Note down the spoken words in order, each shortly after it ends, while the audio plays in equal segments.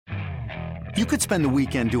You could spend the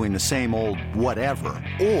weekend doing the same old whatever,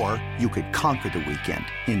 or you could conquer the weekend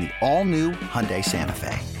in the all-new Hyundai Santa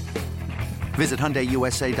Fe. Visit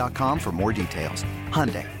HyundaiUSA.com for more details.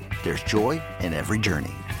 Hyundai, there's joy in every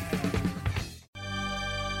journey.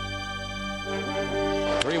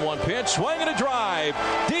 3-1 pitch, swing and a drive,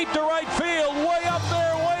 deep to right field, way up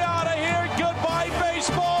there, way out of here, goodbye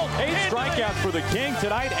baseball. 8 strikeouts for the King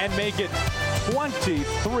tonight and make it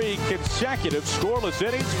 23 consecutive scoreless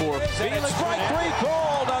innings for Felix. Strike 3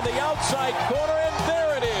 called on the outside corner, and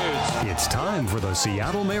there it is. It's time for the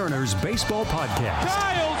Seattle Mariners Baseball Podcast.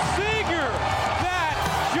 Kyle Seager! That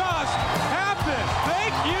just happened!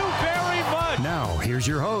 Thank you very much! Now, here's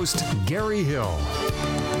your host, Gary Hill.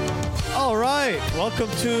 All right, welcome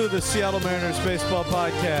to the Seattle Mariners Baseball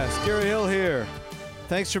Podcast. Gary Hill here.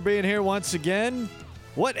 Thanks for being here once again.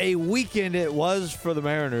 What a weekend it was for the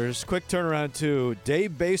Mariners. Quick turnaround to day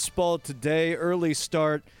baseball today, early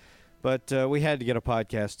start. But we had to get a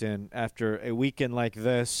podcast in after a weekend like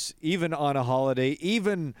this, even on a holiday,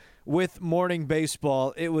 even with morning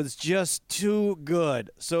baseball. It was just too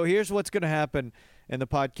good. So here's what's going to happen in the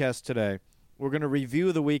podcast today. We're going to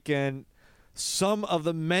review the weekend, some of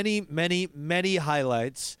the many, many, many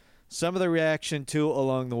highlights, some of the reaction to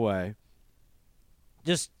along the way.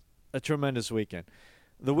 Just a tremendous weekend.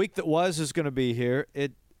 The week that was is going to be here.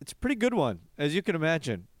 It's a pretty good one, as you can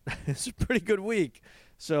imagine. It's a pretty good week.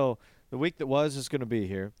 So the week that was is going to be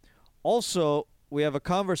here. Also, we have a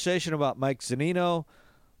conversation about Mike Zunino,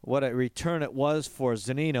 what a return it was for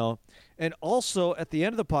Zunino. And also, at the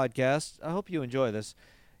end of the podcast, I hope you enjoy this,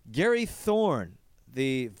 Gary Thorne,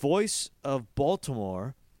 the voice of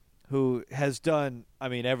Baltimore, who has done,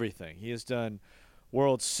 everything. He has done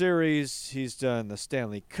World Series. He's done the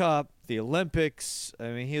Stanley Cup, the Olympics.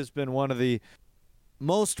 He has been one of the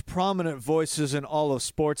most prominent voices in all of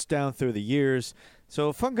sports down through the years. So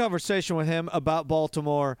a fun conversation with him about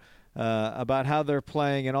Baltimore, about how they're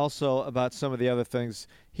playing, and also about some of the other things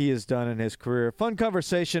he has done in his career. Fun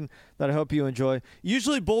conversation that I hope you enjoy.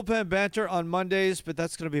 Usually bullpen banter on Mondays, but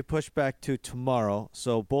that's going to be pushed back to tomorrow.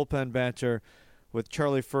 So bullpen banter with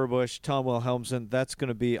Charlie Furbush, Tom Wilhelmsen, that's going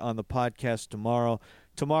to be on the podcast tomorrow.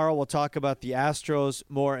 Tomorrow we'll talk about the Astros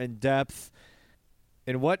more in depth.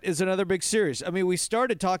 And what is another big series? We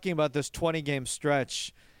started talking about this 20-game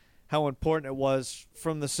stretch, how important it was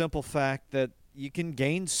from the simple fact that you can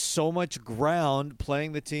gain so much ground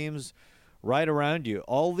playing the teams right around you.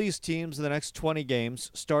 All these teams in the next 20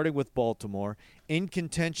 games, starting with Baltimore, in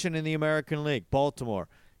contention in the American League. Baltimore,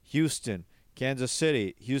 Houston, Kansas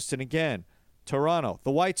City, Houston again, Toronto,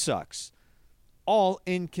 the White Sox, all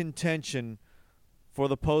in contention for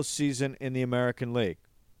the postseason in the American League.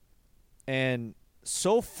 And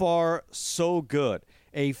so far, so good.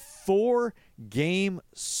 A 4-game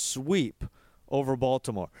sweep over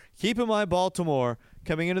Baltimore. Keep in mind, Baltimore,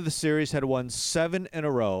 coming into the series, had won 7 in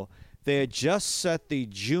a row. They had just set the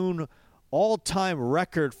June all-time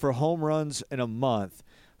record for home runs in a month,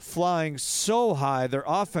 flying so high, their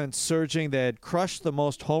offense surging. They had crushed the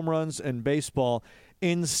most home runs in baseball.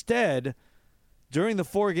 Instead, during the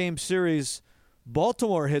 4-game series,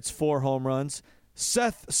 Baltimore hits 4 home runs.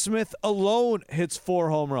 Seth Smith alone hits 4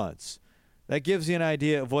 home runs. That gives you an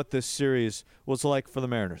idea of what this series was like for the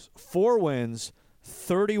Mariners. 4 wins,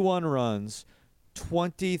 31 runs,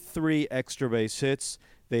 23 extra base hits.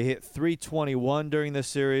 They hit .321 during the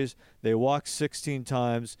series. They walked 16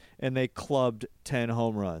 times, and they clubbed 10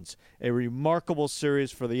 home runs. A remarkable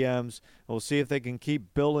series for the M's. We'll see if they can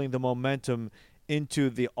keep building the momentum into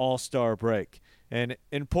the All-Star break. And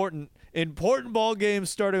important ball games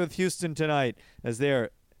starting with Houston tonight as they are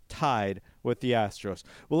tied with the Astros.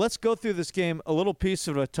 Well, let's go through this game a little piece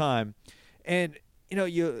at a time. And,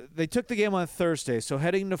 they took the game on Thursday, so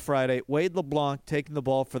heading to Friday, Wade LeBlanc taking the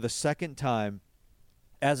ball for the second time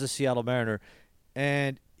as a Seattle Mariner,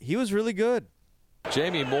 and he was really good.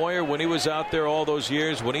 Jamie Moyer, when he was out there all those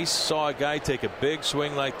years, when he saw a guy take a big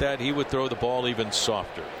swing like that, he would throw the ball even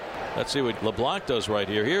softer. Let's see what LeBlanc does right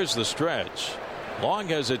here. Here's the stretch. Long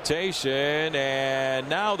hesitation, and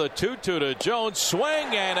now the 2-2 to Jones. Swing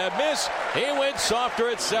and a miss. He went softer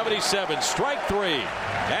at 77. Strike 3.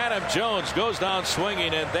 Adam Jones goes down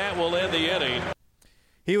swinging, and that will end the inning.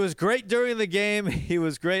 He was great during the game. He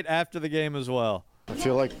was great after the game as well. I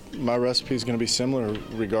feel like my recipe is going to be similar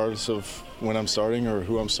regardless of when I'm starting or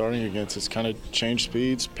who I'm starting against. It's kind of change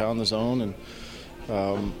speeds, pound the zone,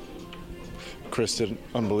 and Chris did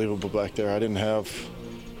unbelievable back there. I didn't have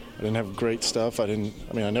great stuff. I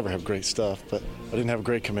never have great stuff, but I didn't have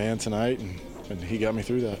great command tonight, and he got me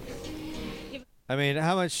through that.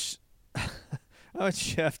 How much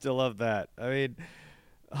you have to love that?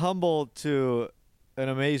 Humble to an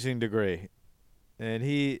amazing degree. and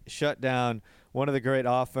he shut down one of the great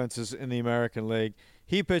offenses in the American League.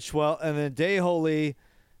 He pitched well, and then Dae-Ho Lee,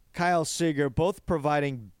 Kyle Seager, both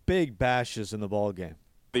providing big bashes in the ball game.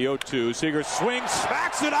 The 0-2. Seager swings,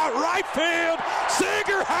 smacks it out right field.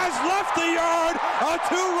 Seager has left the yard. A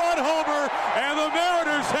 2-run homer, and the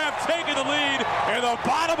Mariners have taken the lead in the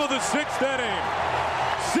bottom of the 6th inning.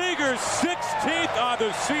 Seager's 16th on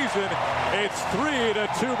the season. It's 3-2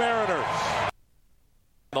 Mariners.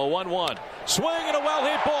 The 1-1. Swing and a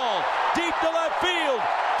well-hit ball. Deep to left field.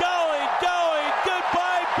 Going.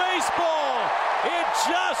 Goodbye, baseball. It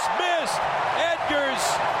just missed Edgar's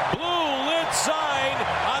blue-lit sign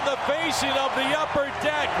on the facing of the upper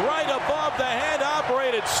deck right above the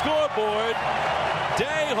hand-operated scoreboard.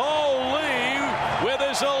 Dae-Ho Lee with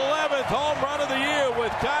his 11th home run of the year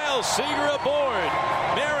with Kyle Seager aboard.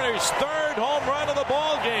 Mariners' 3rd home run of the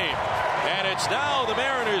ball game. And it's now the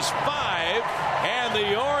Mariners 5 and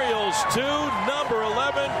the Orioles 2. Number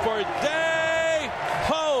 11 for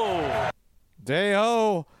Dae-Ho.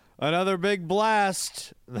 Dae-Ho, another big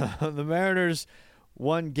blast. The Mariners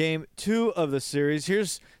won Game 2 of the series.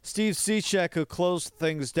 Here's Steve Cishek, who closed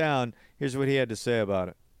things down. Here's what he had to say about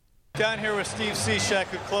it. Down here with Steve Cishek,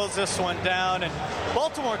 who closed this one down, and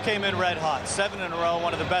Baltimore came in red hot, 7 in a row,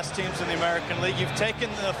 one of the best teams in the American League. You've taken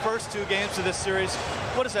the first 2 games of this series.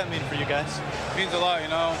 What does that mean for you guys? It means a lot,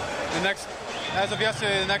 as of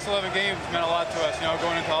yesterday, the next 11 games meant a lot to us,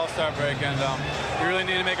 going into All-Star break, and we really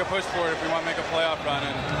need to make a push for it if we want to make a playoff run,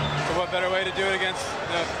 and so what better way to do it against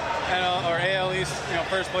the NL or AL East,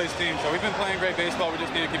 first place team. So we've been playing great baseball. We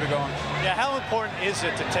just need to keep it going. Yeah, how important is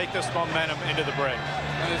it to take this momentum into the break?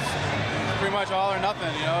 It's pretty much all or nothing.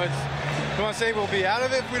 I don't want to say we'll be out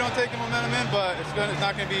of it if we don't take the momentum in, but it's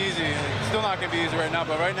not going to be easy. It's still not going to be easy right now.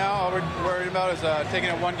 But right now, all we're worried about is taking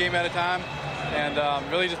it one game at a time and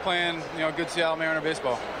really just playing, good Seattle Mariner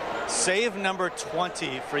baseball. Save number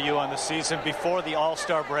 20 for you on the season before the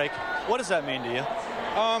All-Star break. What does that mean to you?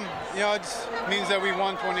 It just means that we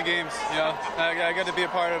won 20 games. I got to be a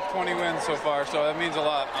part of 20 wins so far, so that means a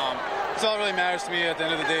lot. It's all that really matters to me at the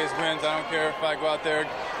end of the day is wins. I don't care if I go out there,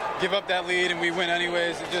 give up that lead, and we win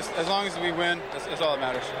anyways. Just as long as we win, that's all that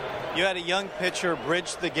matters. You had a young pitcher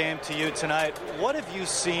bridge the game to you tonight. What have you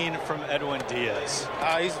seen from Edwin Diaz?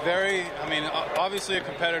 He's obviously a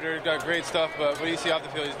competitor. He's got great stuff, but what do you see off the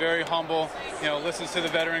field? He's very humble, listens to the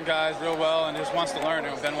veteran guys real well and just wants to learn.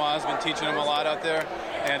 Benoit has been teaching him a lot out there,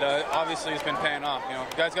 and obviously it's been paying off.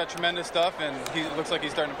 The guy's got tremendous stuff, and he looks like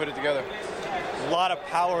he's starting to put it together. A lot of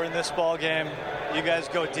power in this ball game. You guys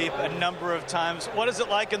go deep a number of times. What is it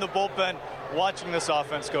like in the bullpen watching this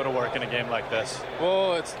offense go to work in a game like this?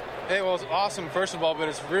 Well, it's awesome, first of all, but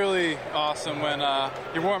it's really awesome when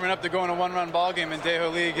you're warming up to go in a one-run ball game and Dae-Ho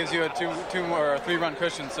Lee gives you a two or a 3-run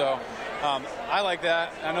cushion. So I like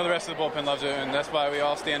that. I know the rest of the bullpen loves it, and that's why we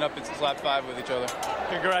all stand up and slap 5 with each other.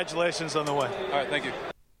 Congratulations on the win. All right, thank you.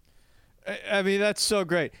 I mean, that's so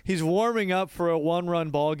great. He's warming up for a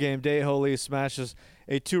 1-run ball game. Dae-Ho Lee smashes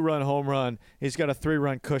a 2-run home run. He's got a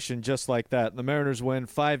 3-run cushion just like that. The Mariners win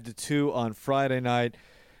 5-2 on Friday night.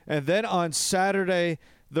 And then on Saturday,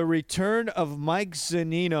 the return of Mike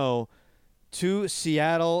Zunino to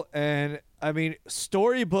Seattle. And,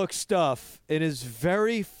 storybook stuff in his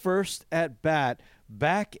very first at-bat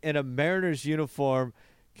back in a Mariners uniform.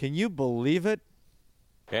 Can you believe it?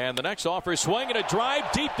 And the next offer, swing and a drive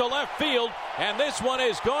deep to left field. And this one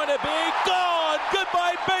is going to be gone.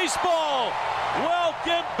 Goodbye, baseball.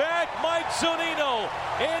 Welcome back, Mike Zunino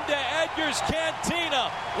into Edgar's Cantina.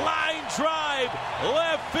 Line drive,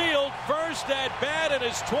 left field, first at bat in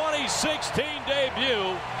his 2016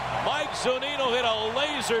 debut. Mike Zunino hit a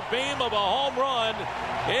laser beam of a home run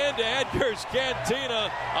into Edgar's Cantina.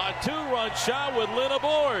 A 2-run shot with Lynn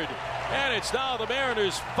aboard. And it's now the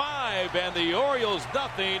Mariners 5 and the Orioles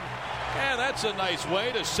nothing. And that's a nice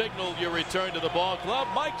way to signal your return to the ball club.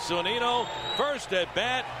 Mike Zunino, first at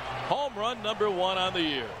bat, home run number 1 on the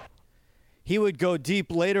year. He would go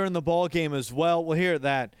deep later in the ball game as well. We'll hear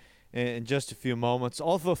that in just a few moments.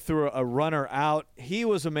 Also threw a runner out. He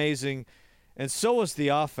was amazing, and so was the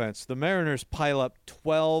offense. The Mariners pile up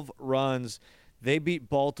 12 runs. They beat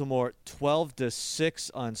Baltimore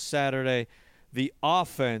 12-6 on Saturday. The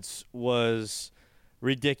offense was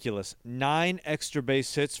ridiculous. 9 extra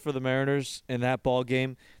base hits for the Mariners in that ball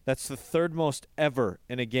game. That's the 3rd most ever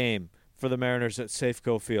in a game for the Mariners at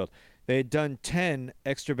Safeco Field. They had done 10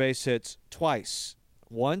 extra base hits twice.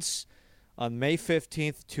 Once on May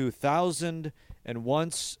 15th, 2000, and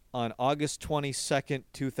once on August 22nd,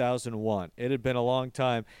 2001. It had been a long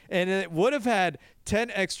time. And it would have had 10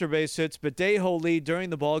 extra base hits, but Dae-Ho Lee during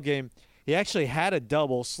the ball game, he actually had a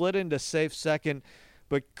double, slid into safe second,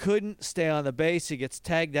 but couldn't stay on the base. He gets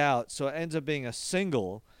tagged out, so it ends up being a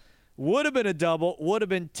single. Would have been a double, would have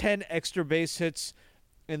been 10 extra base hits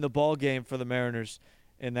in the ball game for the Mariners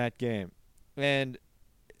in that game. And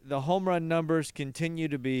the home run numbers continue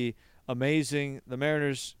to be amazing. The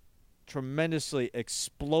Mariners tremendously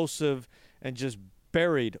explosive and just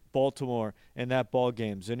buried Baltimore in that ball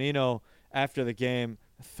game. Zunino, after the game,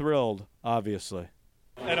 thrilled, obviously.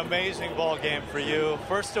 An amazing ball game for you.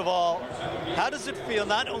 First of all, how does it feel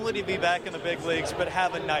not only to be back in the big leagues, but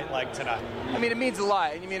have a night like tonight? I mean, it means a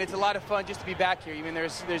lot. I mean, it's a lot of fun just to be back here. I mean,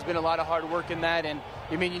 there's been a lot of hard work in that, and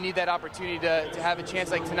I mean, you need that opportunity to have a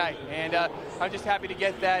chance like tonight. And I'm just happy to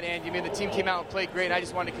get that. And I mean, the team came out and played great, and I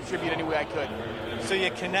just wanted to contribute any way I could. So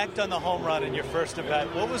you connect on the home run in your first at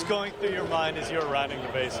bat. What was going through your mind as you were rounding the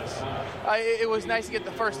bases? It was nice to get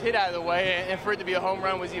the first hit out of the way, and for it to be a home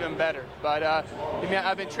run was even better. But I mean,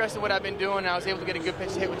 I've been trusting what I've been doing. I was able to get a good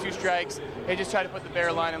pitch to hit with 2 strikes and just try to put the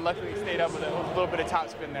barrel line, and luckily stayed up with a little bit of top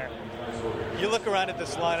spin there. You look around at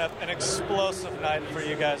this lineup, an explosive night for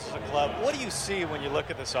you guys as a club. What do you see when you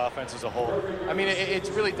look at this offense as a whole? I mean, it's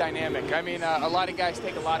really dynamic. I mean, a lot of guys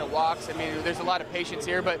take a lot of walks. I mean, there's a lot of patience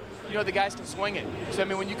here, but, you know, the guys can swing it. So, I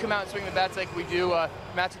mean, when you come out and swing the bats like we do,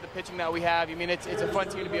 match with the pitching that we have, I mean, it's a fun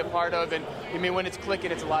team to be a part of, and, I mean, when it's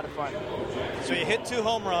clicking, it's a lot of fun. So you hit 2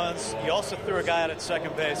 home runs. You also threw a guy out at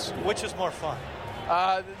second base. Which is more fun?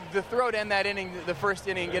 The throw to end that inning, the first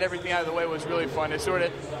inning, and get everything out of the way was really fun. It sort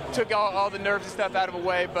of took all the nerves and stuff out of the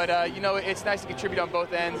way, but, you know, it's nice to contribute on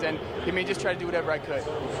both ends, and I mean, just try to do whatever I could.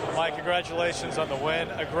 Mike, congratulations on the win.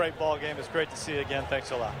 A great ball game. It's great to see you again.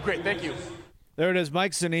 Thanks a lot. Great. Thank you. There it is,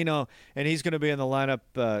 Mike Zunino, and he's going to be in the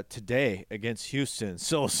lineup today against Houston.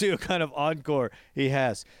 So we'll see what kind of encore he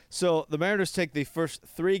has. So the Mariners take the first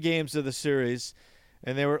 3 games of the series,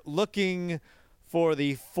 and they were looking for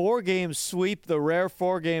the 4-game sweep, the rare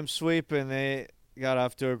 4-game sweep, and they got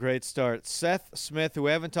off to a great start. Seth Smith, who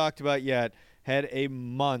we haven't talked about yet, had a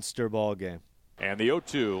monster ball game. And the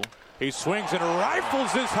 0-2. He swings and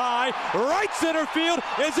rifles this high. Right center field.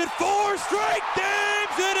 Is it 4 straight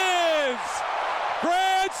games? It is!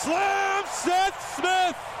 Grand slam, Seth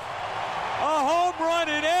Smith! A home run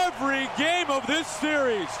in every game of this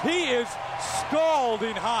series. He is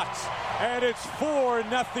scalding hot. And it's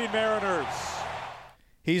 4-0 Mariners.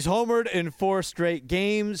 He's homered in 4 straight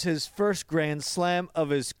games, his first grand slam of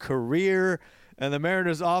his career, and the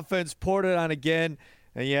Mariners offense poured it on again,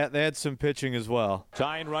 and yet they had some pitching as well.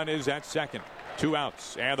 Tying run is at second. 2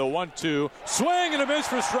 outs, and the 1-2. Swing and a miss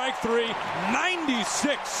for strike 3.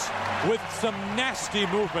 96 with some nasty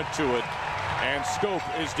movement to it. And Scope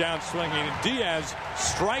is down swinging. Diaz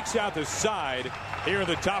strikes out the side here in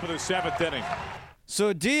the top of the 7th inning.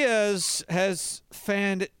 So Diaz has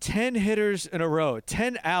fanned 10 hitters in a row,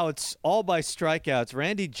 10 outs, all by strikeouts.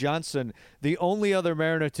 Randy Johnson, the only other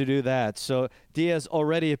Mariner to do that. So Diaz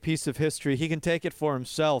already a piece of history. He can take it for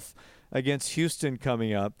himself against Houston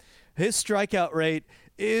coming up. His strikeout rate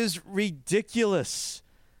is ridiculous.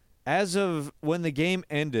 As of when the game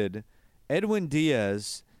ended, Edwin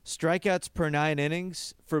Diaz, strikeouts per 9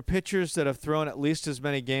 innings for pitchers that have thrown at least as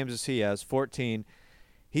many games as he has, 14.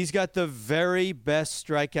 He's got the very best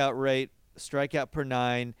strikeout rate, strikeout per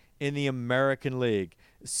 9 in the American League.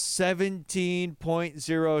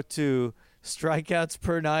 17.02 strikeouts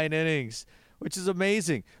per 9 innings, which is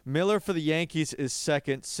amazing. Miller for the Yankees is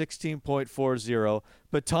second, 16.40.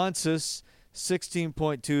 Betances,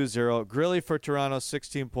 16.20. Grilli for Toronto,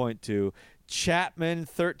 16.2. Chapman,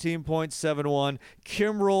 13.71.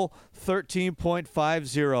 Kimbrel,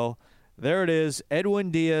 13.50. There it is,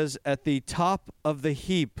 Edwin Diaz at the top of the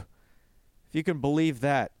heap. If you can believe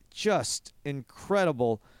that. Just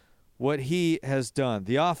incredible what he has done.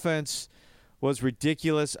 The offense was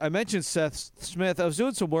ridiculous. I mentioned Seth Smith. I was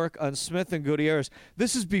doing some work on Smith and Gutierrez.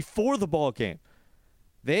 This is before the ball game.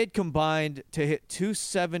 They had combined to hit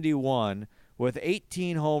 271 with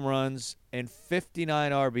 18 home runs and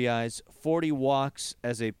 59 RBIs, 40 walks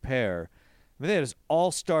as a pair. I mean, that is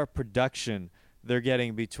all-star production they're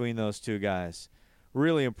getting between those two guys.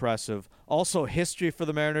 Really impressive. Also, history for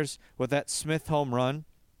the Mariners with that Smith home run,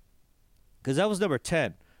 because that was number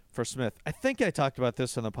 10 for Smith. I think I talked about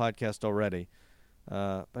this on the podcast already,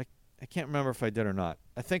 but I can't remember if I did or not.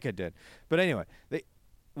 I think I did. But anyway,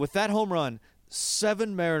 with that home run,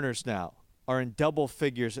 7 Mariners now are in double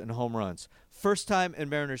figures in home runs. First time in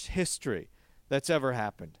Mariners history that's ever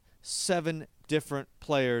happened. 7 different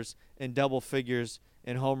players in double figures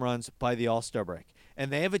in home runs by the All-Star break.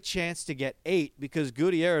 And they have a chance to get 8 because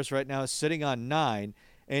Gutierrez right now is sitting on 9,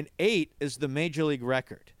 and 8 is the Major League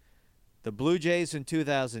record. The Blue Jays in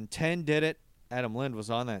 2010 did it. Adam Lind was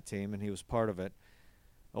on that team, and he was part of it.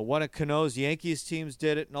 One of Cano's Yankees teams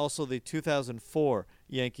did it, and also the 2004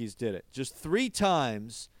 Yankees did it. Just 3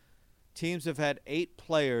 times teams have had 8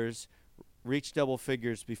 players reach double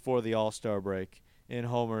figures before the All-Star break in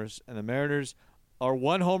homers, and the Mariners are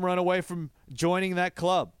 1 home run away from joining that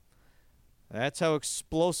club. That's how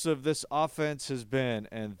explosive this offense has been,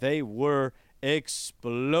 and they were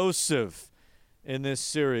explosive in this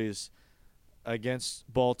series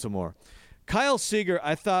against Baltimore. Kyle Seager,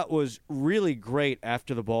 I thought, was really great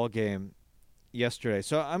after the ball game yesterday.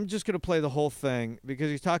 So I'm just going to play the whole thing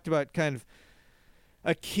because he talked about kind of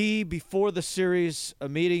a key before the series, a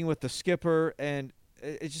meeting with the skipper, and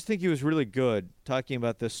I just think he was really good talking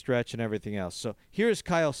about this stretch and everything else. So here's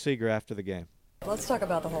Kyle Seager after the game. Let's talk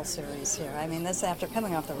about the whole series here. I mean, this after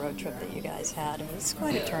coming off the road trip that you guys had, it was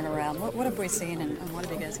quite a turnaround. What have we seen, and what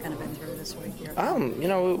have you guys kind of been through this week here?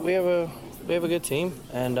 We have a good team,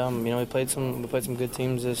 and we played some good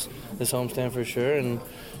teams this homestand for sure, and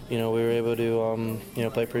we were able to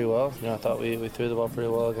play pretty well. I thought we threw the ball pretty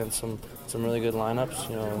well against some really good lineups.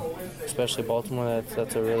 Especially Baltimore.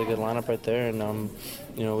 That's a really good lineup right there, and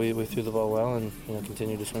we threw the ball well and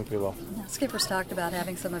continued to swing pretty well. Skipper's talked about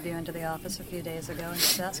having some of you into the office a few days ago and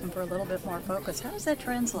just asking for a little bit more focus. How does that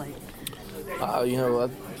translate?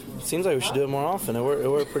 It seems like we should do it more often. It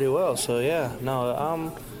worked pretty well. So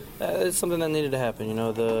it's something that needed to happen.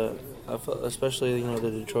 Especially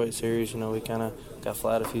the Detroit series. We kind of got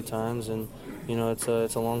flat a few times, and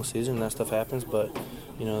it's a long season. That stuff happens, but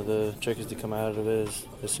the trick is to come out of it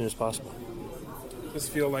as soon as possible. Does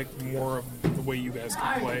it feel like more of the way you guys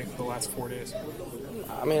can play the last 4 days?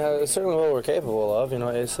 I mean, it's certainly what we're capable of.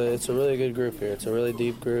 It's a really good group here. It's a really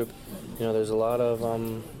deep group. There's a lot of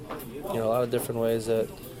different ways that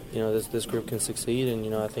this group can succeed,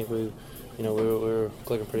 and I think we were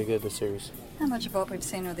clicking pretty good this series. How much of what we've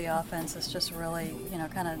seen with the offense is just really,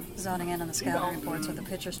 kind of zoning in on the scouting reports, what the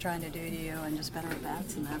pitcher's trying to do to you, and just better at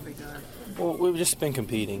bats in that regard? Well, we've just been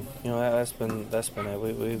competing. That's been it.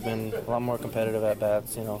 We've been a lot more competitive at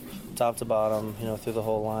bats. Top to bottom. Through the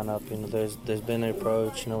whole lineup. There's been an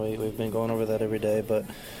approach. We've been going over that every day, but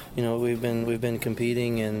we've been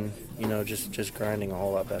competing and just grinding a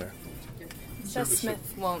whole lot better. Seth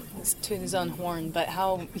Smith won't toot his own horn, but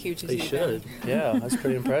how huge is he? He should. Yeah, that's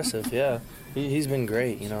pretty impressive. Yeah, he's been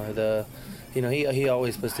great. He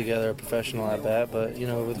always puts together a professional at bat, but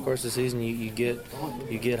over the course of the season, you get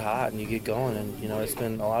hot and you get going, and it's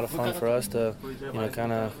been a lot of fun for us to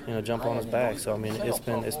kind of jump on his back. So I mean, it's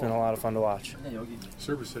been a lot of fun to watch.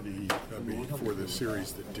 Server said before the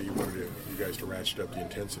series that you wanted you guys to ratchet up the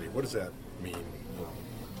intensity. What does that mean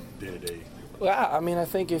day to day? Well, I mean, I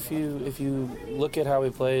think if you look at how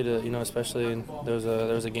we played, especially there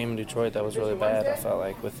was a game in Detroit that was really bad. I felt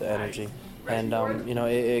like with the energy, and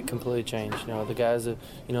it completely changed. The guys that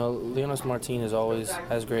Leonys Martinez always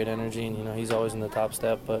has great energy, and he's always in the top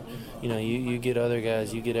step. But you get other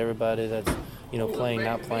guys, you get everybody that's playing,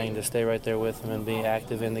 not playing, to stay right there with him and be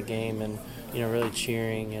active in the game, and really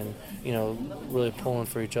cheering and really pulling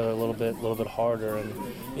for each other a little bit harder. And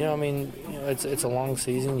it's a long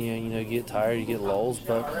season. You get tired, you get lulls,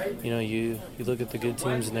 but you look at the good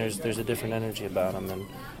teams and there's a different energy about them.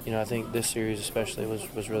 And I think this series especially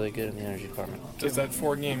was really good in the energy department. Does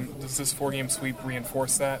this 4-game sweep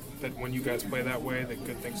reinforce that when you guys play that way, that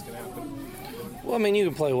good things can happen? Well, I mean, you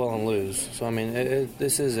can play well and lose. So I mean,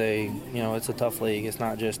 this is it's a tough league. It's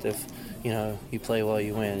not just if you play well,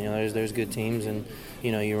 you win. There's good teams, and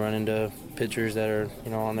you run into pitchers that are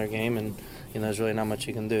on their game, and there's really not much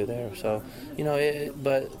you can do there. So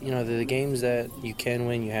the games that you can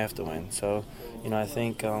win, you have to win. So I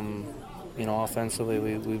think offensively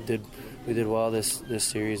we did well this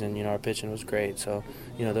series, and our pitching was great. So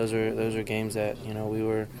those are games that we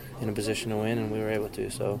were in a position to win, and we were able to.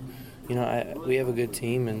 So we have a good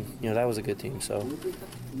team, and that was a good team. So.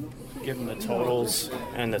 Given the totals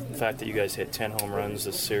and the fact that you guys hit 10 home runs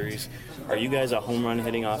this series, are you guys a home run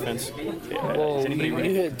hitting offense? Well, you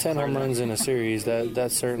hit 10 home runs in a series.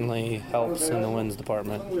 That certainly helps in the wins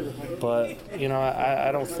department. But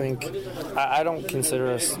I don't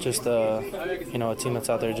consider us just a team that's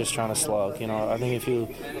out there just trying to slug. I think if you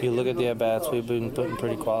look at the at bats, we've been putting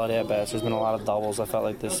pretty quality at bats. There's been a lot of doubles. I felt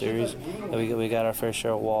like this series we got our fair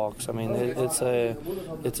share of walks. I mean, it's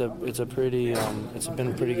been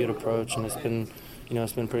a pretty good approach, and it's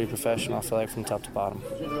been pretty professional, I feel like, from top to bottom.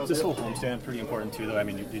 This whole homestand pretty important too, though. I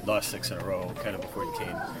mean, you lost 6 in a row kind of before you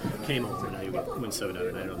came over. Now you win 7 out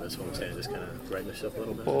of 9 on this homestand. Just kind of right yourself a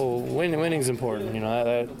little bit. Well, winning's important.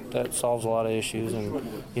 That solves a lot of issues,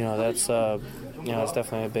 and that's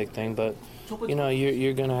definitely a big thing. But you know,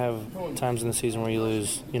 you're going to have times in the season where you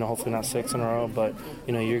lose, you know, hopefully not 6 in a row, but,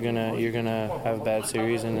 you know, you're gonna have a bad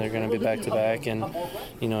series and they're going to be back-to-back, and,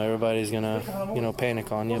 you know, everybody's going to, you know,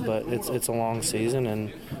 panic on you, but it's a long season,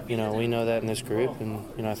 and, you know, we know that in this group, and,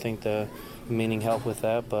 you know, I think the meaning helped with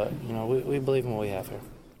that, but, you know, we believe in what we have here.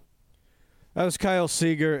 That was Kyle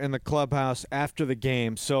Seager in the clubhouse after the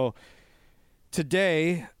game. So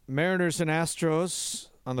today, Mariners and Astros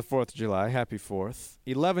on the 4th of July. Happy 4th.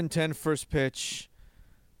 11:10 first pitch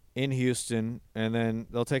in Houston, and then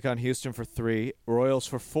they'll take on Houston for 3, Royals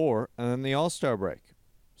for 4, and then the All-Star break.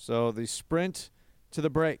 So the sprint to the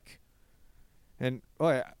break. And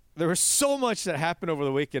there was so much that happened over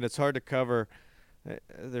the weekend. It's hard to cover.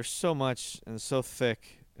 There's so much and so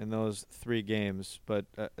thick in those 3 games, but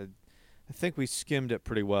I think we skimmed it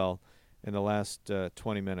pretty well in the last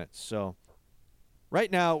 20 minutes. So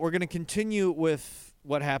right now we're going to continue with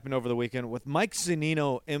what happened over the weekend with Mike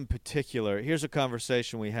Zunino in particular. Here's a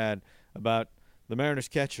conversation we had about the Mariners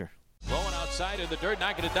catcher. Rolling outside in the dirt,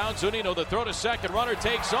 knocking it down. Zunino, the throw to second. Runner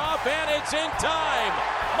takes off, and it's in time.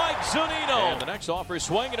 Mike Zunino. And the next offer,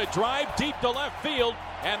 swinging a drive deep to left field.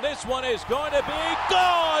 And this one is going to be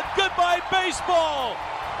gone. Goodbye, baseball.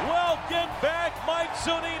 Welcome back, Mike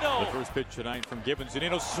Zunino. The first pitch tonight from Gibbons.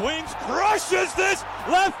 Zunino swings, crushes this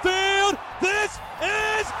left field. This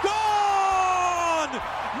is gone.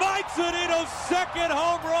 Mike Zunino's second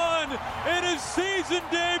home run in his season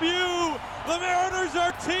debut. The Mariners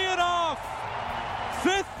are teeing off.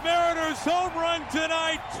 5th Mariners home run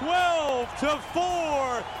tonight,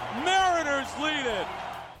 12-4. Mariners lead it.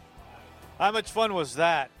 How much fun was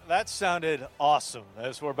that? That sounded awesome.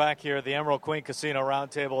 As we're back here at the Emerald Queen Casino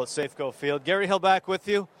Roundtable at Safeco Field. Gary Hill back with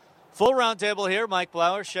you. Full roundtable here. Mike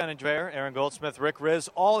Blauer, Shannon Drayer, Aaron Goldsmith, Rick Riz,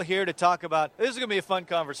 all here to talk about. This is going to be a fun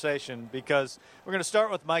conversation because we're going to start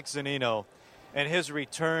with Mike Zunino and his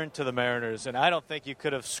return to the Mariners. And I don't think you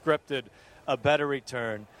could have scripted a better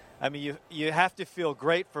return. I mean, you have to feel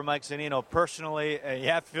great for Mike Zunino personally, and you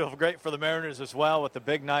have to feel great for the Mariners as well with the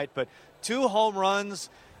big night. But 2 home runs.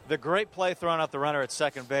 The great play throwing out the runner at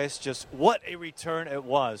second base. Just what a return it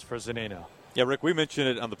was for Zunino. Yeah, Rick, we mentioned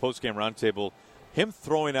it on the postgame roundtable. Him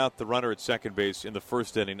throwing out the runner at second base in the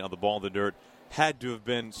first inning on the ball in the dirt had to have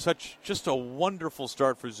been just a wonderful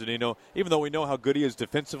start for Zunino. Even though we know how good he is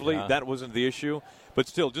defensively, that wasn't the issue. But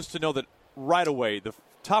still, just to know that right away, the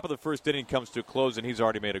top of the first inning comes to a close and he's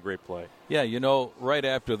already made a great play. Yeah, you know, right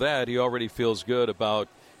after that, he already feels good about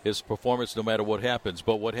his performance no matter what happens.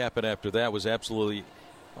 But what happened after that was absolutely,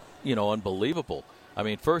 you know, unbelievable. I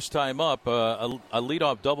mean, first time up, a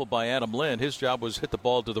leadoff double by Adam Lind. His job was hit the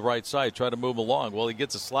ball to the right side, try to move him along. Well, he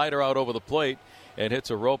gets a slider out over the plate and hits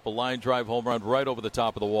a rope, a line drive home run right over the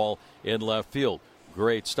top of the wall in left field.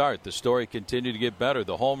 Great start. The story continued to get better.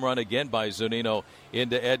 The home run again by Zunino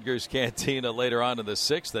into Edgar's Cantina later on in the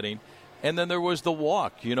 6th inning. And then there was the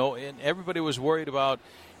walk, you know, and everybody was worried about,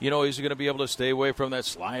 you know, is he going to be able to stay away from that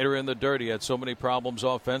slider in the dirt? He had so many problems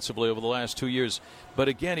offensively over the last 2 years. But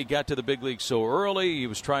again, he got to the big league so early. He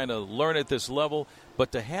was trying to learn at this level.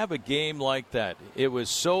 But to have a game like that, it was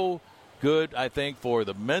so good, I think, for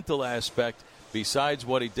the mental aspect, besides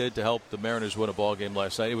what he did to help the Mariners win a ball game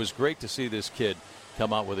last night. It was great to see this kid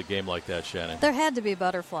come out with a game like that, Shannon. There had to be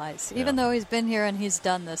butterflies. Even though he's been here and he's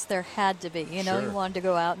done this, there had to be. You know, he wanted to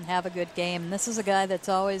go out and have a good game. And this is a guy that's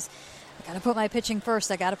always, I got to put my pitching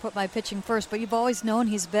first. But you've always known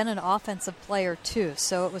he's been an offensive player, too.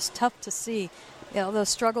 So it was tough to see, you know, those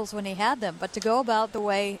struggles when he had them. But to go about the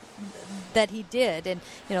way that he did, and,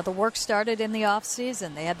 you know, the work started in the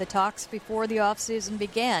offseason. They had the talks before the offseason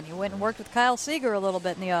began. He went and worked with Kyle Seager a little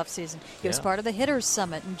bit in the offseason. He was part of the Hitters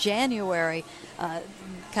Summit in January.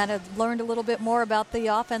 Kind of learned a little bit more about the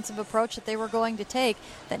offensive approach that they were going to take,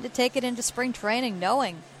 then to take it into spring training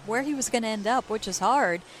knowing where he was going to end up, which is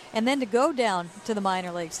hard, and then to go down to the minor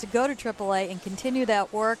leagues, to go to AAA and continue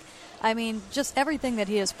that work. I mean, just everything that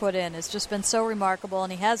he has put in has just been so remarkable,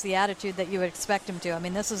 and he has the attitude that you would expect him to. I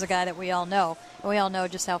mean, this is a guy that we all know, and we all know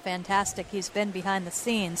just how fantastic he's been behind the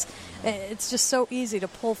scenes. It's just so easy to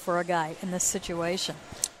pull for a guy in this situation.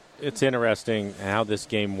 It's interesting how this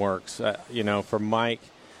game works. You know, for Mike,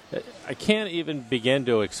 I can't even begin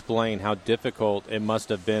to explain how difficult it must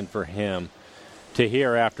have been for him to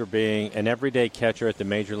hear, after being an everyday catcher at the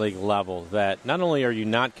major league level, that not only are you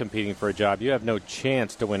not competing for a job, you have no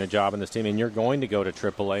chance to win a job in this team, and you're going to go to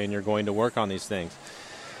AAA and you're going to work on these things.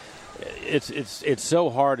 It's so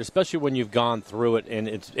hard, especially when you've gone through it,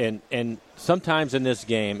 and sometimes in this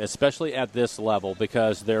game, especially at this level,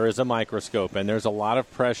 because there is a microscope and there's a lot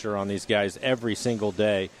of pressure on these guys every single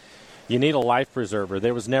day. You need a life preserver.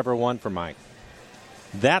 There was never one for Mike.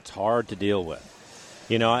 That's hard to deal with.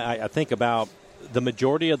 I think about the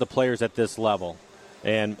majority of the players at this level,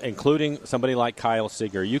 and including somebody like Kyle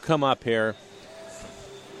Seager. You come up here,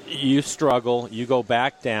 you struggle, you go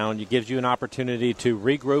back down, it gives you an opportunity to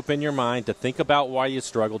regroup in your mind, to think about why you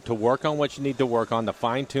struggled, to work on what you need to work on, to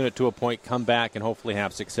fine-tune it to a point, come back, and hopefully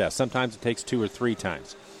have success. Sometimes it takes 2 or 3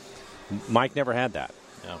 times. Mike never had that.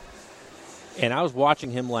 No. And I was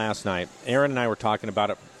watching him last night. Aaron and I were talking about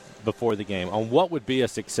it before the game on what would be a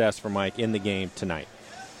success for Mike in the game tonight.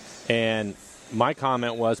 And my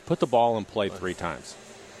comment was, put the ball in play 3 times.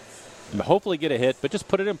 Hopefully get a hit, but just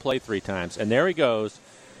put it in play 3 times. And there he goes,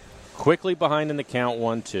 quickly behind in the count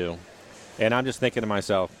 1-2. And I'm just thinking to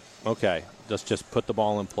myself, okay, let's just put the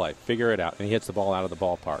ball in play. Figure it out. And he hits the ball out of the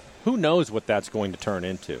ballpark. Who knows what that's going to turn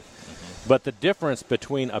into? Mm-hmm. But the difference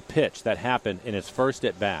between a pitch that happened in his first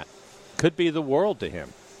at-bat could be the world to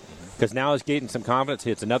him. Because now he's getting some confidence.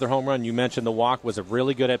 He hits another home run. You mentioned the walk was a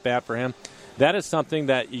really good at-bat for him. That is something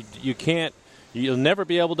that you'll never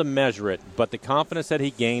be able to measure it, but the confidence that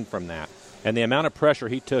he gained from that and the amount of pressure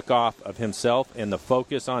he took off of himself and the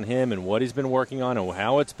focus on him and what he's been working on and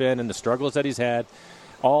how it's been and the struggles that he's had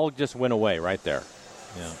all just went away right there.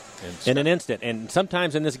 Yeah. In an instant. And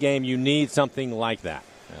sometimes in this game you need something like that.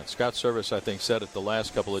 Yeah, Scott Service, I think, said it the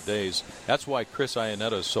last couple of days. That's why Chris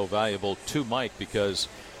Iannetta is so valuable to Mike, because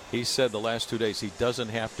he said the last 2 days he doesn't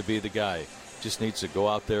have to be the guy. Just needs to go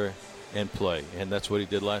out there and play. And that's what he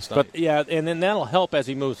did last night. But, yeah, and then that'll help as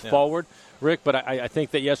he moves forward, Rick. But I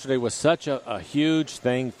think that yesterday was such a huge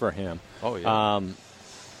thing for him. Oh, yeah.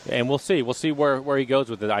 And we'll see. We'll see where he goes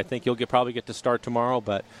with it. I think he'll probably get to start tomorrow,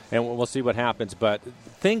 and we'll see what happens. But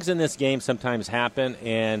things in this game sometimes happen,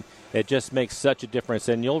 and it just makes such a difference.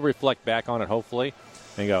 And you'll reflect back on it, hopefully,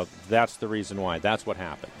 and go, that's the reason why. That's what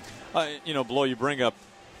happened. Blow, you bring up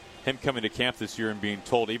him coming to camp this year and being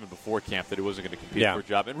told even before camp that he wasn't going to compete for a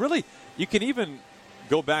job. And really, you can even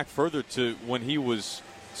go back further to when he was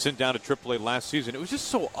sent down to AAA last season. It was just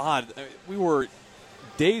so odd. We were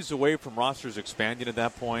days away from rosters expanding at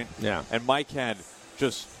that point. Yeah. And Mike had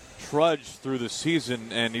just trudged through the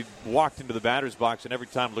season, and he walked into the batter's box and every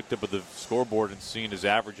time looked up at the scoreboard and seen his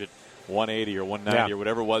average at 180 or 190 or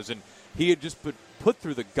whatever it was. And he had just put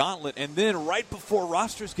through the gauntlet. And then right before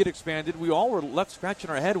rosters get expanded, we all were left scratching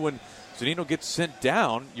our head when Zunino gets sent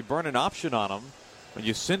down. You burn an option on him, and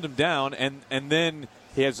you send him down, and then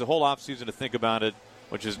he has the whole offseason to think about it,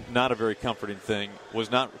 which is not a very comforting thing.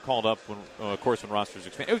 Was not called up when, of course, when rosters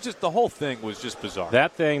expand. It was just, the whole thing was just bizarre.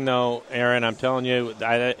 That thing, though, Aaron, I'm telling you,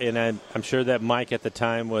 I'm sure that Mike at the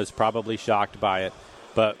time was probably shocked by it,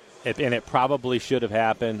 and it probably should have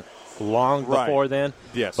happened long before then.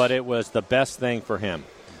 Yes. But it was the best thing for him,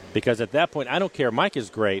 because at that point, I don't care. Mike is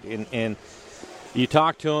great, and you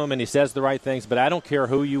talk to him and he says the right things, but I don't care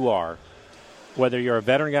who you are. Whether you're a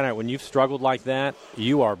veteran guy or not, when you've struggled like that,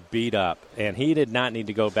 you are beat up. And he did not need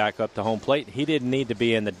to go back up to home plate. He didn't need to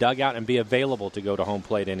be in the dugout and be available to go to home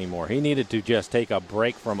plate anymore. He needed to just take a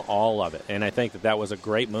break from all of it. And I think that was a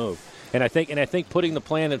great move. And I think putting the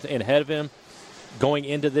plan ahead of him going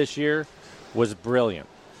into this year was brilliant.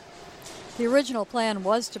 The original plan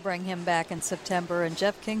was to bring him back in September, and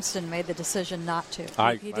Jeff Kingston made the decision not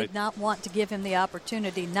to. He did not want to give him the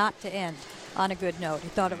opportunity not to end on a good note. He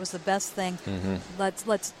thought it was the best thing. Mm-hmm.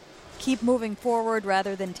 Let's keep moving forward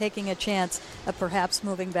rather than taking a chance of perhaps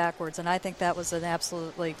moving backwards. And I think that was an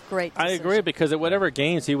absolutely great decision. I agree, because at whatever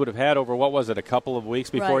games he would have had over, a couple of weeks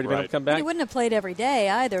before he'd come back? And he wouldn't have played every day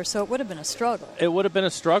either, so it would have been a struggle. It would have been a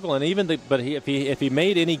struggle, and if he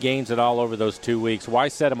made any gains at all over those 2 weeks, why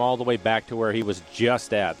set him all the way back to where he was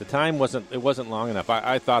just at? The time wasn't long enough.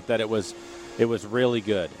 I thought that it was really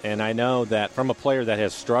good, and I know that from a player that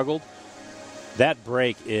has struggled, that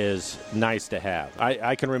break is nice to have.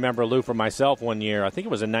 I can remember, Lou, for myself one year, I think it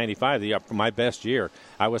was in 95, my best year.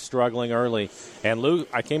 I was struggling early. And Lou,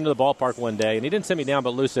 I came to the ballpark one day, and he didn't send me down,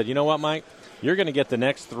 but Lou said, you know what, Mike? You're going to get the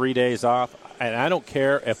next 3 days off, and I don't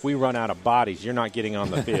care if we run out of bodies. You're not getting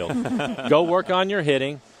on the field. Go work on your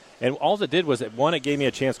hitting. And all it did was, it gave me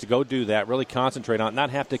a chance to go do that, really concentrate on it, not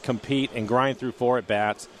have to compete and grind through 4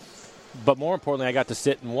 at-bats. But more importantly, I got to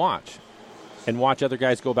sit and watch other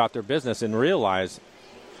guys go about their business and realize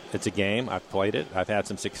it's a game. I've played it. I've had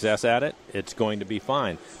some success at it. It's going to be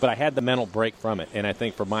fine. But I had the mental break from it, and I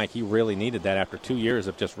think for Mike, he really needed that after 2 years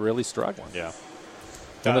of just really struggling. Yeah.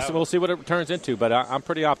 And we'll see what it turns into, but I'm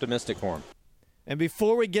pretty optimistic for him. And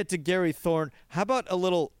before we get to Gary Thorne, how about a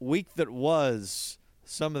little week that was,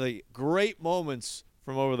 some of the great moments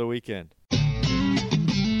from over the weekend?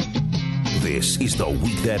 This is the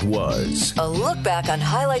week that was. A look back on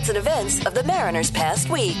highlights and events of the Mariners' past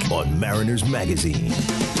week. On Mariners Magazine.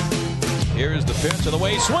 Here's the pitch on the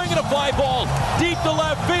way, swinging a fly ball deep to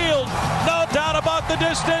left field. No doubt about the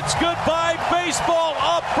distance. Goodbye baseball,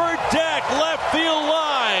 upper deck, left field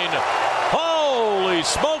line. Holy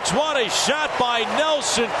smokes, what a shot by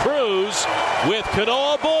Nelson Cruz with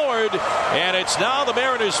Cano aboard. And it's now the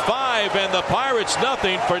Mariners 5 and the Pirates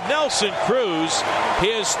nothing for Nelson Cruz,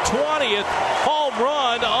 his 20th home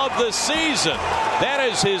run of the season. That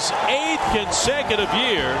is his 8th consecutive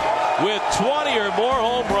year with 20 or more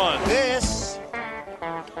home runs. This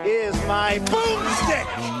is my boomstick.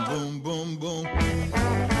 Boom, boom, boom,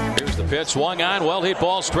 boom. Here's the pitch, swung on, well hit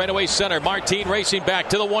ball, straightaway center. Martin racing back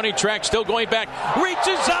to the warning track, still going back,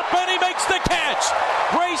 reaches up and he makes the catch.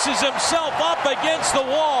 Braces himself up against the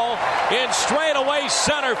wall in straightaway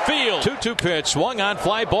center field. 2-2 pitch, swung on,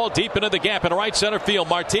 fly ball deep into the gap in right center field.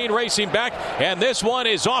 Martin racing back, and this one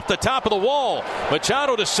is off the top of the wall.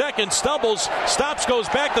 Machado to second, stumbles, stops, goes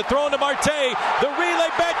back, the throw into Marte. The relay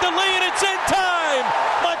back to Lee, and it's in time.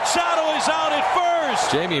 Machado is out at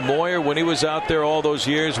first. Jamie Moyer, when he was out there all those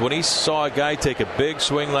years, when he saw a guy take a big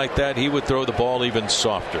swing like that, he would throw the ball even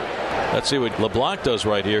softer. Let's see what LeBlanc does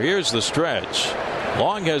right here. Here's the stretch.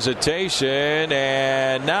 Long hesitation,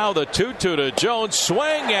 and now the 2-2 to Jones. Swing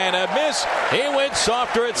and a miss. He went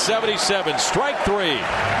softer at 77. Strike 3.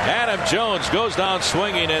 Adam Jones goes down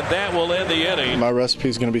swinging, and that will end the inning. My recipe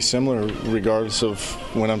is going to be similar regardless of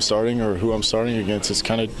when I'm starting or who I'm starting against. It's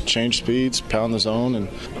kind of change speeds, pound the zone, and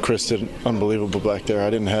Chris did unbelievable back there. I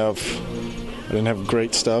didn't have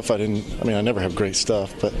great stuff. I never have great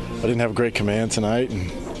stuff, but I didn't have great command tonight,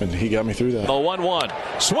 and he got me through that. A 1-1.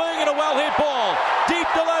 Swing and a well-hit ball. Deep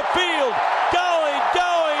to left field. Going.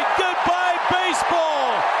 Goodbye,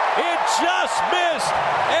 baseball. It just missed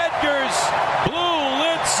Edgar's blue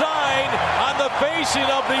lit sign on the facing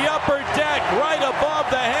of the upper deck right above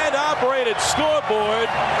the hand-operated scoreboard.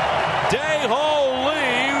 Dae-Ho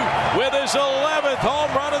Lee with his 11th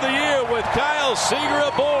home run of the year with Kyle Seager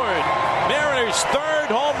aboard. Mariners'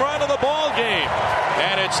 3rd home run of the ball game.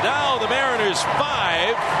 And it's now the Mariners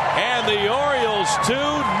 5 and the Orioles 2.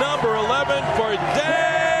 Number 11 for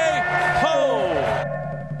Dae-Ho.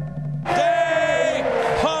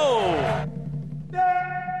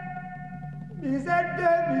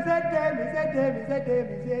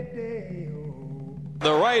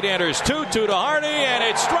 The right enters 2-2 to Hardy, and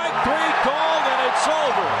it's strike 3 called, and it's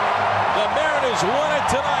over. The Mariners win it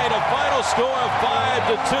tonight, a final score of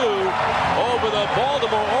 5-2 over the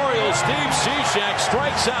Baltimore Orioles. Steve Cishek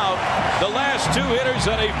strikes out the last 2 hitters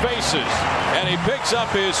that he faces, and he picks up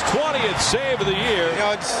his 20th save of the year. You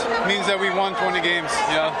know, it means that we won 20 games.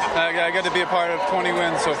 You know, I got to be a part of 20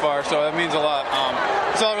 wins so far, so that means a lot.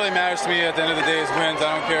 That's all that really matters to me at the end of the day is wins.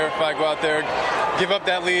 I don't care if I go out there, give up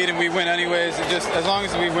that lead, and we win anyways. It just, as long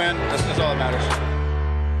as we win, that's all that matters.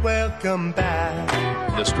 Welcome back.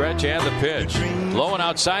 The stretch and the pitch. Blowing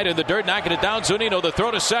outside in the dirt, knocking it down. Zunino, the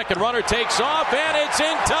throw to second. Runner takes off, and it's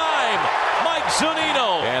in time. Mike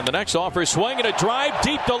Zunino. And the next offer, swinging a drive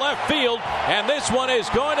deep to left field. And this one is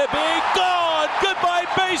going to be gone. Goodbye,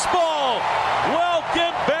 baseball.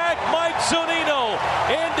 Welcome back, Mike Zunino.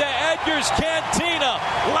 Into Edgar's Cantina.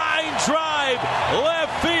 Line drive,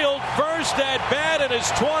 left field. First at bat in his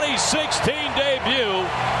 2016 debut.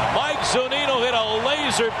 Mike Zunino hit a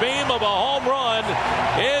laser beam of a home run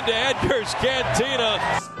into Edgar's Cantina.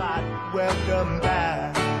 Welcome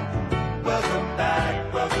back. Welcome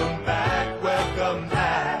back. Welcome back. Welcome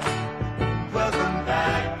back. Welcome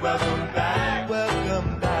back. Welcome back.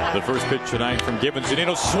 Welcome back. The first pitch tonight from Gibbons.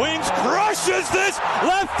 Zunino swings, crushes this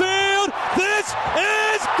left field. This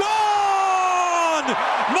is gone.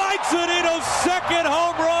 Mike Zunino's 2nd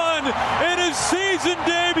home run in his season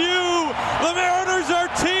debut. The Mariners are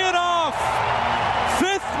teeing off.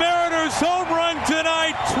 5th Mariners home run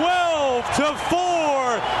tonight,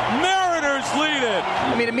 12-4. Mariners lead it.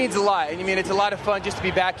 I mean, it means a lot. I mean, it's a lot of fun just to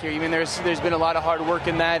be back here. I mean, there's been a lot of hard work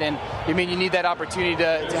in that, and I mean, you need that opportunity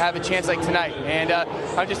to have a chance like tonight. And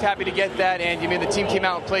I'm just happy to get that. And I mean, the team came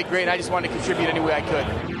out and played great, and I just wanted to contribute any way I could.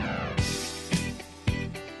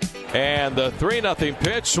 And the 3-0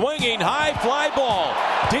 pitch, swinging high fly ball,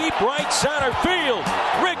 deep right center field.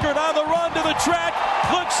 Rickard on the run to the track,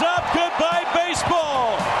 looks up, goodbye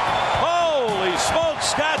baseball. Holy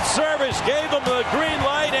smokes, Scott Service gave him the green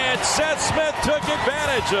light, and Seth Smith took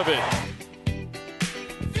advantage of it.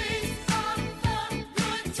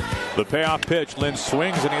 The payoff pitch, Lynn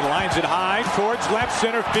swings and he lines it high towards left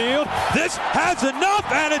center field. This has enough,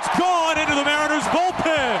 and it's gone into the Mariners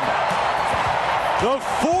bullpen. The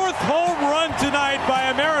fourth home run tonight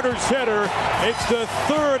by a Mariners hitter. It's the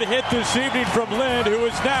third hit this evening from Lind, who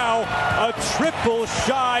is now a triple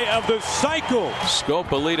shy of the cycle.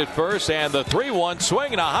 Schoop a lead at first, and the 3-1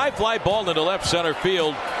 swing and a high fly ball into left center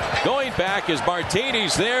field. Going back is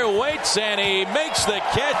Martinez there, waits, and he makes the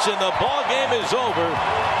catch, and the ball game is over.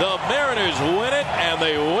 The Mariners win it, and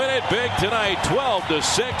they win it big tonight,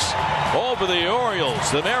 12-6 over the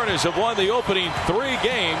Orioles. The Mariners have won the opening 3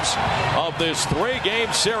 games of this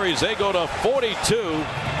 3-game series. They go to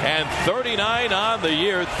 42-39 on the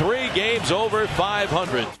year, 3 games over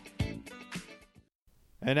 500.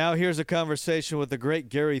 And now here's a conversation with the great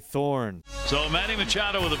Gary Thorne. So Manny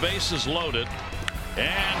Machado with the bases loaded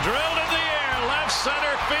and drilled in the air, left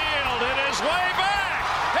center field. It is way back,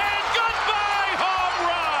 and goodbye home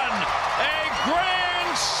run. A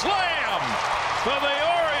grand slam for the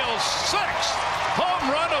Orioles' 6th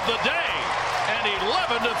home run of the day. An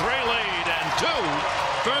 11-3 lead and 2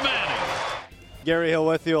 for Manny. Gary Hill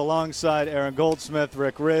with you alongside Aaron Goldsmith,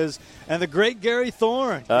 Rick Riz, and the great Gary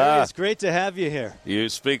Thorne. Gary, it's great to have you here. You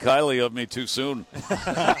speak highly of me too soon.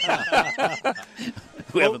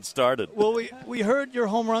 We haven't started. Well, we heard your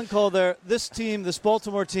home run call there. This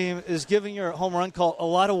Baltimore team, is giving your home run call a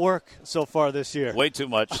lot of work so far this year. Way too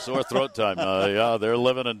much. Sore throat time. Yeah, they're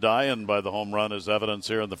living and dying by the home run, as evidence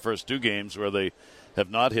here in the first 2 games where they have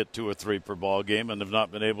not hit 2 or 3 per ball game and have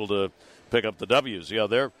not been able to pick up the W's. Yeah,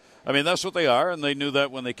 that's what they are, and they knew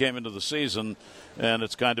that when they came into the season, and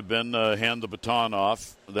it's kind of been hand the baton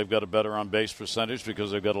off. They've got a better on-base percentage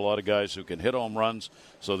because they've got a lot of guys who can hit home runs.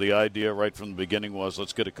 So the idea right from the beginning was,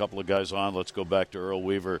 let's get a couple of guys on. Let's go back to Earl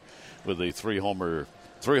Weaver with the 3-homer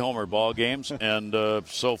ball games, and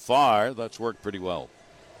so far that's worked pretty well.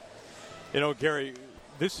 You know, Gary,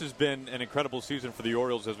 this has been an incredible season for the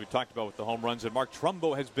Orioles, as we talked about with the home runs, and Mark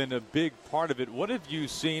Trumbo has been a big part of it. What have you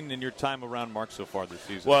seen in your time around Mark so far this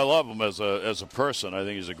season? Well, I love him as a person. I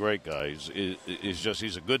think he's a great guy. He's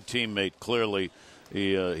a good teammate. Clearly,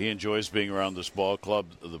 he enjoys being around this ball club.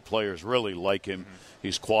 The players really like him. Mm-hmm.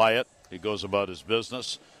 He's quiet. He goes about his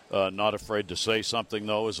business. Not afraid to say something,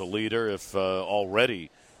 though, as a leader. If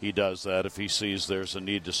already he does that, if he sees there's a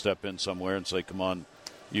need to step in somewhere and say, come on,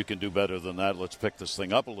 you can do better than that. Let's pick this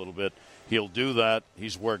thing up a little bit. He'll do that.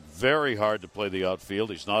 He's worked very hard to play the outfield.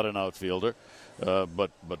 He's not an outfielder,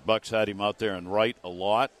 but Buck's had him out there and right a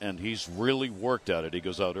lot, and he's really worked at it. He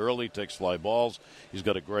goes out early, takes fly balls. He's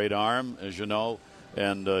got a great arm, as you know,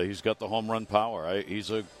 and he's got the home run power. He's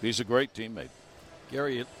a great teammate.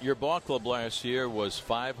 Gary, your ball club last year was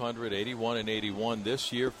 500, 81-81.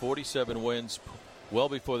 This year, 47 wins, well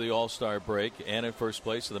before the All-Star break, and in first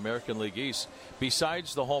place in the American League East.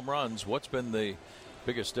 Besides the home runs, what's been the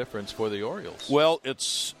biggest difference for the Orioles? Well,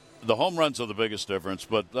 it's the home runs are the biggest difference,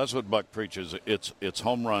 but that's what Buck preaches. It's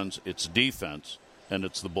home runs, it's defense, and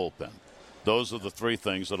it's the bullpen. Those are the 3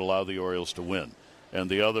 things that allow the Orioles to win. And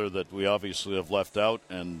the other that we obviously have left out,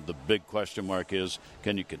 and the big question mark is,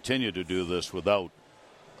 can you continue to do this without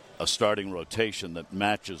a starting rotation that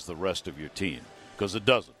matches the rest of your team? Because it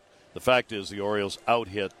doesn't. The fact is the Orioles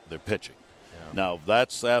out-hit their pitching. Yeah. Now,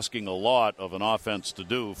 that's asking a lot of an offense to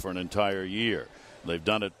do for an entire year. They've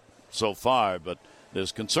done it so far, but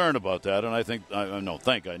there's concern about that, and I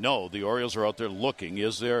know the Orioles are out there looking.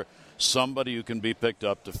 Is there somebody who can be picked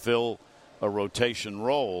up to fill a rotation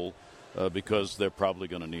role because they're probably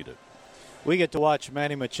going to need it? We get to watch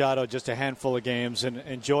Manny Machado just a handful of games and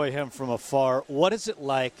enjoy him from afar. What is it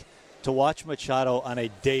like to watch Machado on a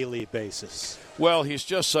daily basis? Well, he's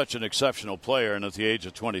just such an exceptional player, and at the age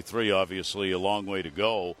of 23, obviously a long way to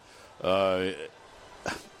go. I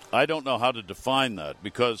don't know how to define that,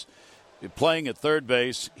 because playing at third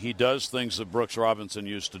base, he does things that Brooks Robinson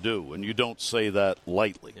used to do, and you don't say that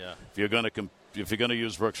lightly. Yeah. If you're going to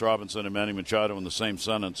use Brooks Robinson and Manny Machado in the same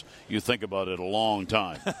sentence, you think about it a long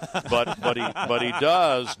time. but he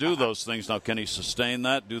does do those things. Now, can he sustain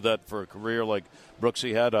that, do that for a career like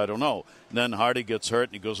Brooksy had? I don't know. And then Hardy gets hurt,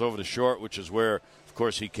 and he goes over to short, which is where, of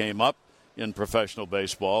course, he came up in professional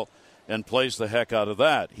baseball, and plays the heck out of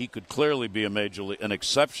that. He could clearly be an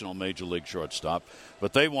exceptional major league shortstop,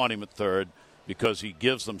 but they want him at third because he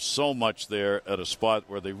gives them so much there at a spot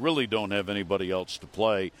where they really don't have anybody else to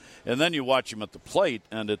play. And then you watch him at the plate,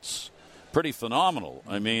 and it's pretty phenomenal.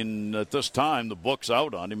 I mean, at this time, the book's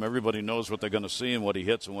out on him. Everybody knows what they're going to see and what he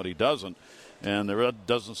hits and what he doesn't. And there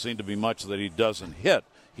doesn't seem to be much that he doesn't hit.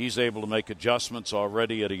 He's able to make adjustments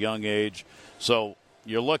already at a young age. So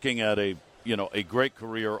you're looking at a great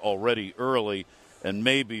career already early, and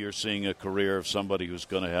maybe you're seeing a career of somebody who's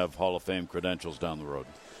going to have Hall of Fame credentials down the road.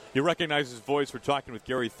 You recognize his voice. We're talking with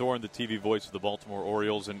Gary Thorne, the TV voice of the Baltimore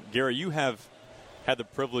Orioles. And, Gary, you have had the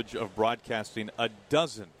privilege of broadcasting a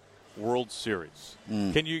dozen World Series.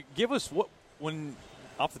 Can you give us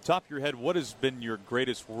off the top of your head, what has been your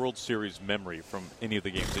greatest World Series memory from any of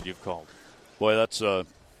the games that you've called? Boy, that's a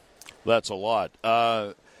lot.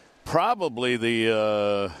 Probably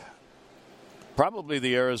the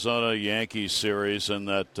Arizona Yankees series and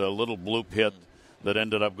that little bloop hit that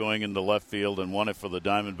ended up going into left field and won it for the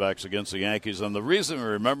Diamondbacks against the Yankees. And the reason we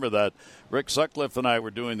remember that, Rick Sutcliffe and I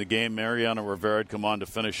were doing the game. Mariano Rivera had come on to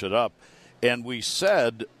finish it up. And we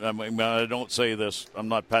said, I don't say this, I'm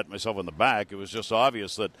not patting myself on the back. It was just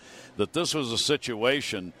obvious that this was a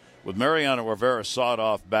situation with Mariano Rivera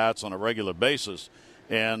sawed-off bats on a regular basis.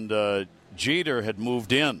 And Jeter had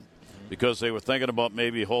moved in because they were thinking about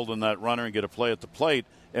maybe holding that runner and get a play at the plate.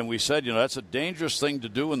 And we said, that's a dangerous thing to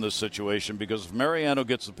do in this situation because if Mariano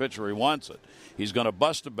gets the pitch where he wants it, he's going to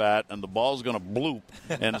bust a bat and the ball's going to bloop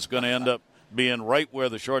and it's going to end up being right where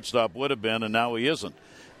the shortstop would have been, and now he isn't.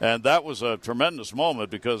 And that was a tremendous moment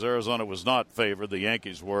because Arizona was not favored. The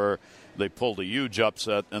Yankees were. They pulled a huge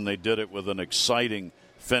upset, and they did it with an exciting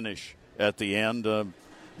finish at the end.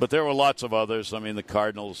 But there were lots of others. I mean, the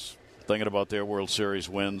Cardinals, thinking about their World Series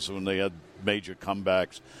wins when they had major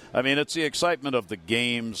comebacks. I mean, it's the excitement of the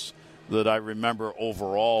games that I remember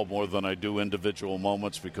overall more than I do individual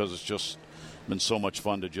moments because it's just been so much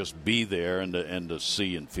fun to just be there and to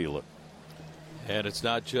see and feel it. And it's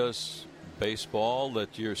not just baseball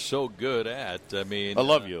that you're so good at. I mean, I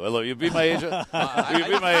love you. You be my agent. You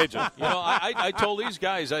be my agent. I told these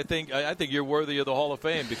guys I think you're worthy of the Hall of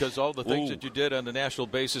Fame because all the things that you did on the national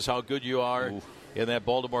basis, how good you are in that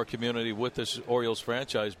Baltimore community with this Orioles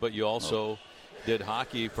franchise, but you also did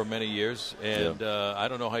hockey for many years, and I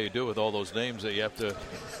don't know how you do it with all those names that you have to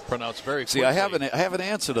pronounce very quickly. See, I have an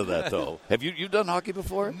answer to that, though. Have you done hockey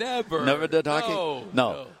before? Never did hockey?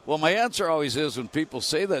 No. Well, my answer always is when people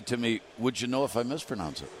say that to me, would you know if I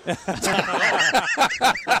mispronounce it?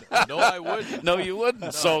 No, I wouldn't. No, you wouldn't.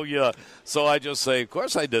 No. So I just say, of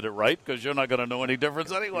course I did it right because you're not going to know any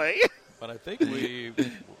difference anyway. But I think we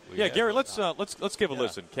Gary, let's give a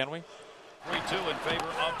listen, can we? 3-2 in favor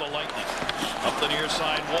of the Lightning. Up the near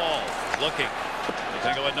side wall, looking.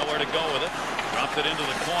 Tango had nowhere to go with it. Dropped it into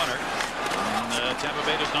the corner. And Tampa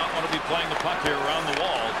Bay does not want to be playing the puck here around the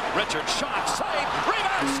wall. Richard shot, save,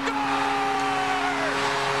 rebound, score!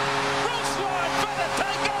 Ruslan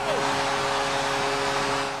Fedotenko!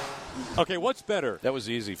 Okay, what's better? That was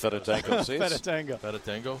easy, Fedotenko.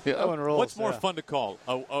 Fedotenko. Yeah. That one rolls, What's more fun to call?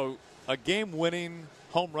 A game-winning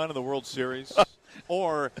home run in the World Series?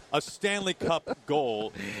 Or a Stanley Cup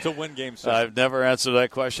goal to win Game 7? I've never answered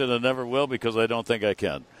that question and never will because I don't think I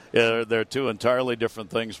can. Yeah, they're two entirely different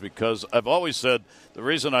things because I've always said the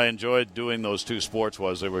reason I enjoyed doing those two sports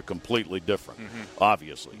was they were completely different,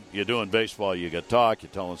 obviously. You're doing baseball, you get talk,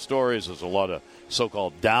 you're telling stories. There's a lot of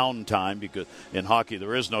so-called downtime because in hockey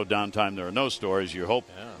there is no downtime, there are no stories. You hope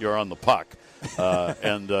you're on the puck,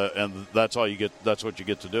 and that's all you get. That's what you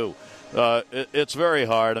get to do. It's very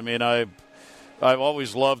hard. I mean, I've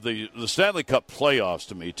always loved the Stanley Cup playoffs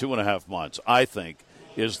to me, 2.5 months, I think,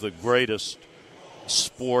 is the greatest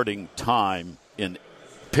sporting time in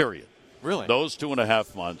period. Really? Those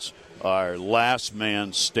 2.5 months are last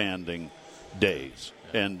man standing days.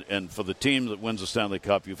 And for the team that wins the Stanley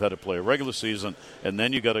Cup, you've had to play a regular season, and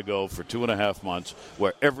then you got to go for 2.5 months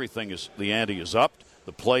where everything is, the ante is up,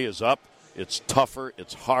 the play is up, it's tougher,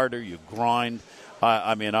 it's harder, you grind.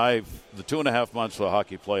 I mean, the 2.5 months for the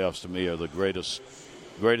hockey playoffs to me are the greatest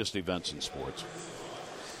events in sports.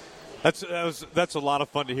 That's a lot of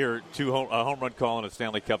fun to hear. A home run call and a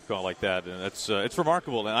Stanley Cup call like that, and it's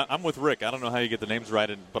remarkable. And I'm with Rick. I don't know how you get the names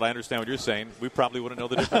right, but I understand what you're saying. We probably wouldn't know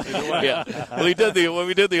the difference either way. Yeah, when we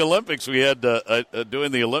did the Olympics, we had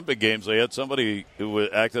doing the Olympic Games. I had somebody who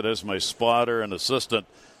acted as my spotter and assistant,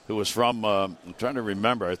 who was from I'm trying to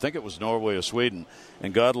remember. I think it was Norway or Sweden.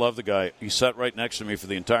 And God love the guy. He sat right next to me for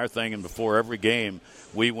the entire thing, and before every game,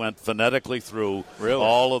 we went phonetically through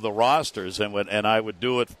all of the rosters, and I would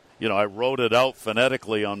do it. I wrote it out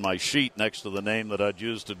phonetically on my sheet next to the name that I'd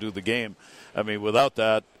use to do the game. I mean, without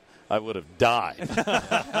that, I would have died.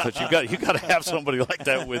 But you got to have somebody like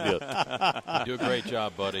that with you. You do a great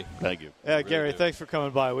job, buddy. Thank you. Yeah, Gary, thanks for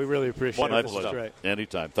coming by. We really appreciate it. My pleasure. Great.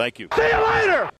 Anytime. Thank you. See you later.